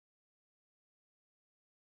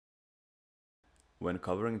When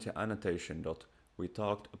covering the annotation dot, we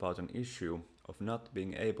talked about an issue of not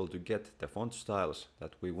being able to get the font styles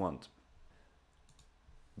that we want.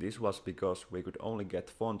 This was because we could only get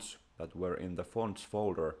fonts that were in the fonts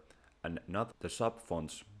folder and not the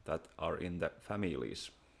subfonts that are in the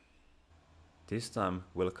families. This time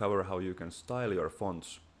we'll cover how you can style your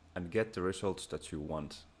fonts and get the results that you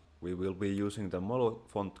want. We will be using the model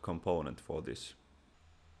font component for this.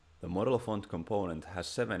 The model font component has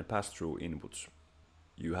 7 pass-through inputs.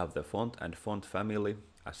 You have the font and font family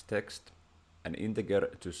as text, an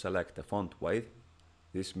integer to select the font weight.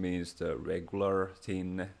 This means the regular,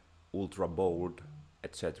 thin, ultra bold,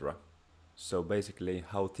 etc. So basically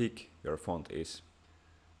how thick your font is.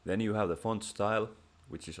 Then you have the font style,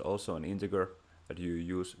 which is also an integer that you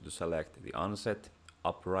use to select the unset,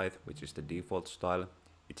 upright, which is the default style,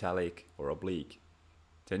 italic or oblique.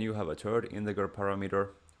 Then you have a third integer parameter,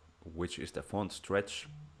 which is the font stretch.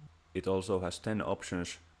 It also has 10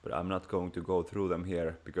 options, but I'm not going to go through them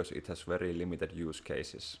here because it has very limited use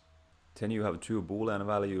cases. Then you have 2 boolean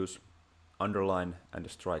values, underline and a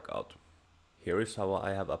strikeout. Here is how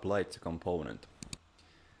I have applied the component.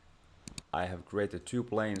 I have created 2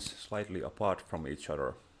 planes slightly apart from each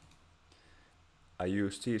other. I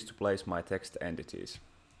use these to place my text entities.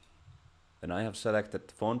 Then I have selected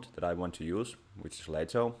the font that I want to use, which is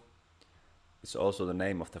Leto. It's also the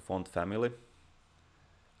name of the font family.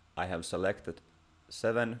 I have selected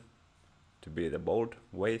 7 to be the bold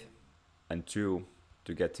weight and 2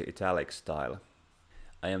 to get the italic style.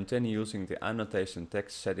 I am then using the annotation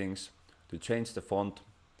text settings to change the font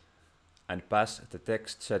and pass the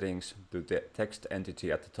text settings to the text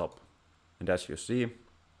entity at the top. And as you see,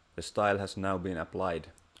 the style has now been applied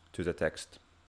to the text.